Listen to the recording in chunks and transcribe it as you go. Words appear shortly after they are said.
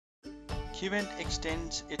Kivent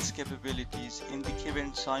extends its capabilities in the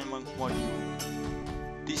Kivent SciMonk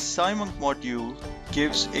module. The SciMonk module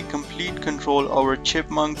gives a complete control over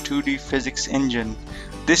Chipmunk 2D physics engine.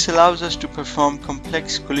 This allows us to perform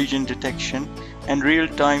complex collision detection and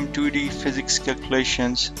real-time 2D physics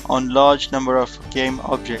calculations on large number of game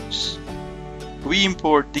objects. We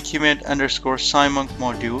import the Kivent_SciMonk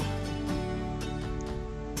module,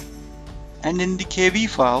 and in the KV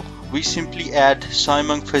file we simply add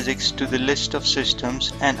SciMonk physics to the list of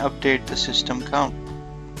systems and update the system count.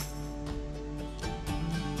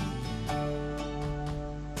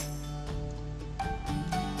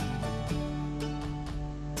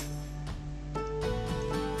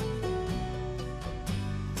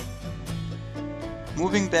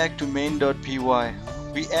 Moving back to main.py,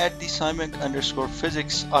 we add the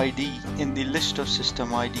SciMonk_physics ID in the list of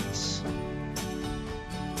system IDs.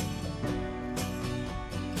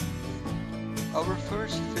 Our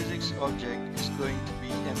first physics object is going to be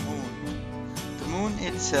a moon. The moon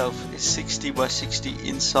itself is 60 by 60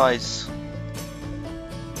 in size.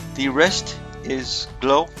 The rest is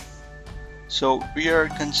glow, so we are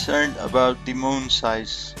concerned about the moon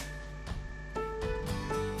size. To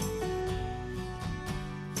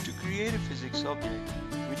create a physics object,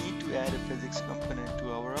 we need to add a physics component to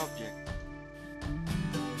our object.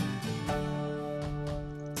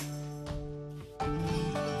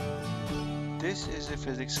 This is a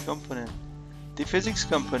physics component. The physics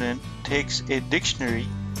component takes a dictionary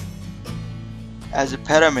as a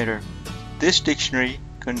parameter. This dictionary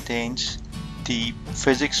contains the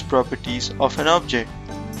physics properties of an object.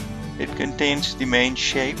 It contains the main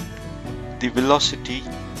shape, the velocity,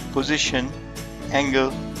 position,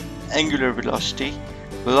 angle, angular velocity,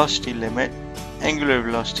 velocity limit, angular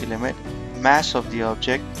velocity limit, mass of the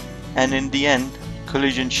object, and in the end,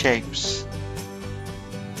 collision shapes.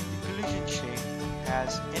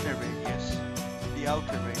 Has inner radius, the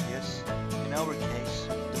outer radius. In our case,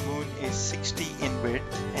 the moon is 60 in width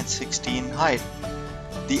and 60 in height.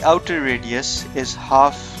 The outer radius is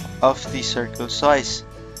half of the circle size,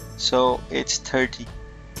 so it's 30,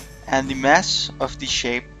 and the mass of the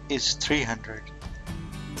shape is 300.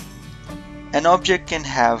 An object can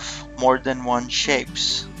have more than one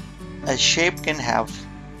shapes. A shape can have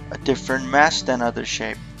a different mass than other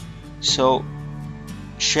shape. So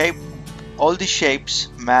all the shapes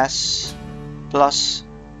mass plus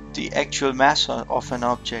the actual mass of an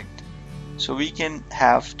object. So we can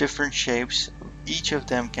have different shapes, each of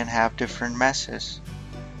them can have different masses.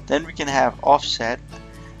 Then we can have offset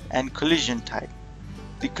and collision type.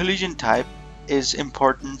 The collision type is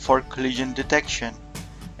important for collision detection.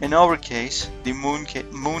 In our case, the moon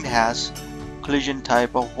has collision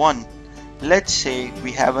type of 1. Let's say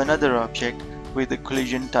we have another object with a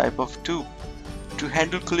collision type of 2. To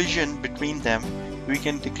handle collision between them, we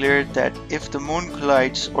can declare that if the moon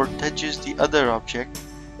collides or touches the other object,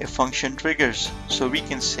 a function triggers. So we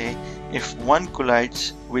can say if 1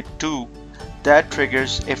 collides with 2, that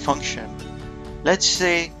triggers a function. Let's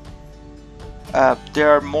say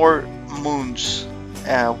there are more moons,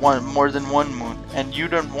 more than one moon, and you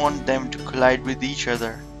don't want them to collide with each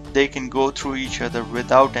other. They can go through each other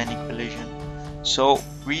without any collision. So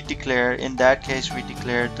in that case we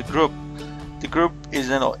declare the group. The group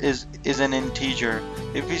is an integer.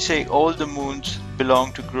 If we say all the moons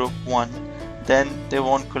belong to group 1, then they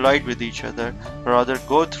won't collide with each other, rather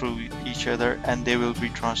go through each other, and they will be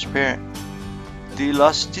transparent. The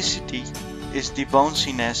elasticity is the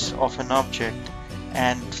bounciness of an object,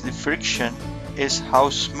 and the friction is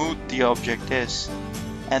how smooth the object is,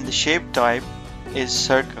 and the shape type is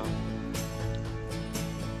circle.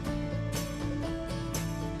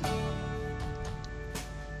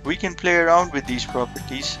 We can play around with these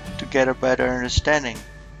properties to get a better understanding.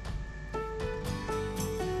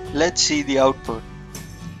 Let's see the output.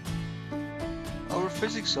 Our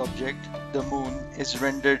physics object, the moon, is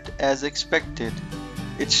rendered as expected.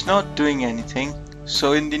 It's not doing anything,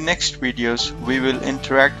 so in the next videos we will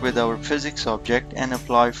interact with our physics object and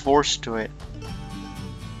apply force to it.